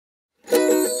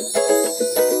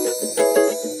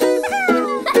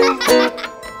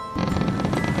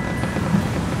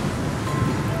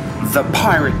The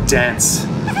pirate dance.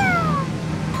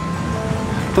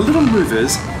 The little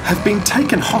movers have been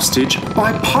taken hostage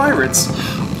by pirates.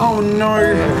 Oh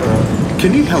no!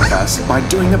 Can you help us by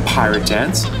doing a pirate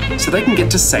dance so they can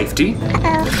get to safety?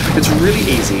 It's really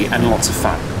easy and lots of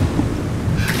fun.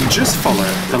 Just follow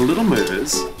the little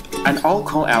movers and I'll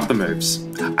call out the moves.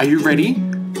 Are you ready?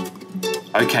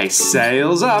 Okay,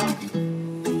 sails up.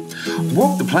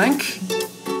 Walk the plank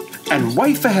and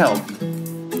wait for help.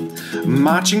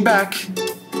 Marching back,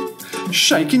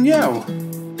 shake and yell.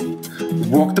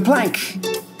 Walk the plank,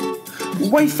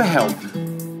 wait for help.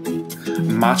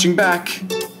 Marching back,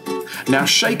 now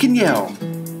shake and yell.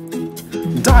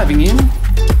 Diving in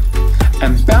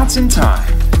and bounce in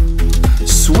time.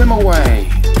 Swim away,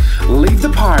 leave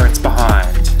the pirates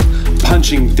behind.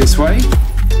 Punching this way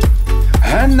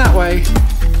and that way.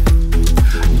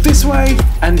 This way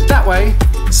and that way.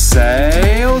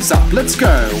 Sails up, let's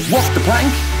go. Walk the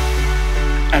plank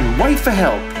and wait for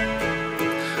help.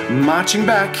 Marching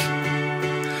back,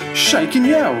 shake and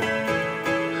yell.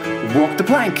 Walk the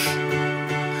plank,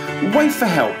 wait for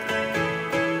help.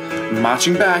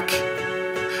 Marching back,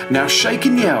 now shake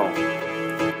and yell.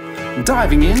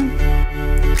 Diving in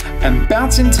and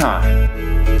bounce in time.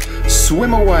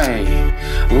 Swim away,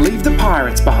 leave the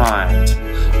pirates behind.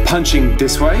 Punching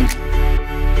this way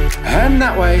and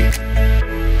that way.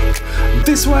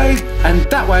 This way and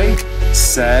that way.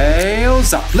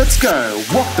 Sails up, let's go.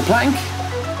 Walk the plank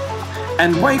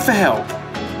and wait for help.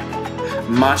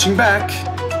 Marching back,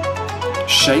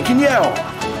 shake and yell.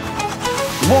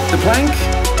 Walk the plank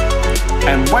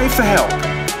and wait for help.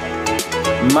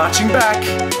 Marching back,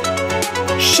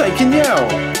 shake and yell.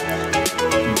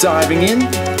 Diving in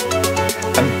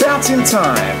and bounce in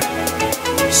time.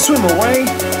 Swim away,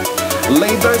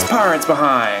 leave those pirates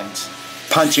behind.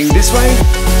 Punching this way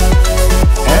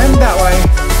and that way.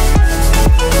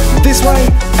 This way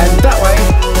and that way.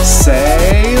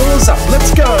 Sails up,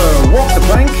 let's go. Walk the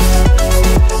plank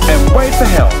and wait for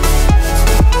help.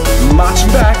 Marching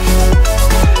back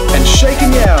and shake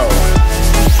and yell.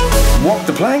 Walk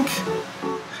the plank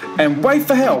and wait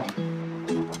for help.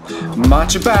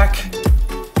 March it back,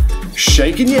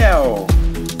 shake and yell.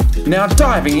 Now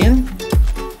diving in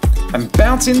and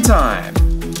bounce in time.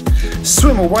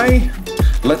 Swim away,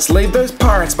 let's leave those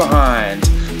pirates behind.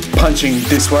 Punching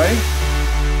this way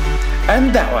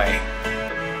and that way.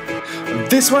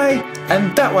 This way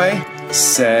and that way.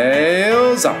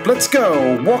 Sails up, let's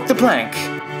go. Walk the plank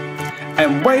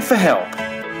and wait for help.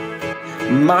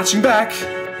 Marching back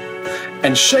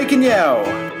and shake and yell.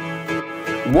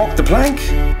 Walk the plank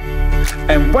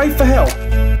and wait for help.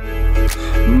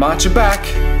 March it back,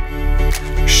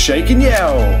 shake and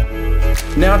yell.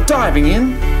 Now diving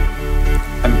in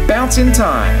and bounce in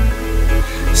time.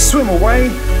 Swim away,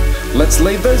 let's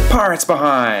leave those pirates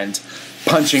behind.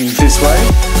 Punching this way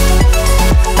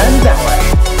and that way.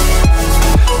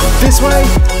 This way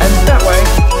and that way.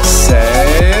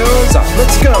 Sails up,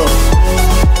 let's go.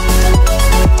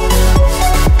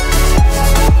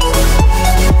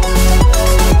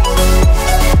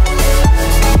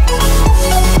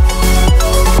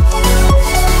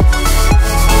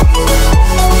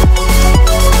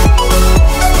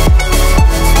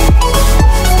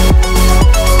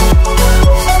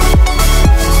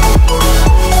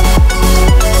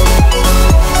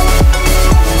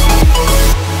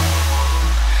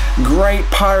 Great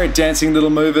pirate dancing, little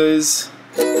movers.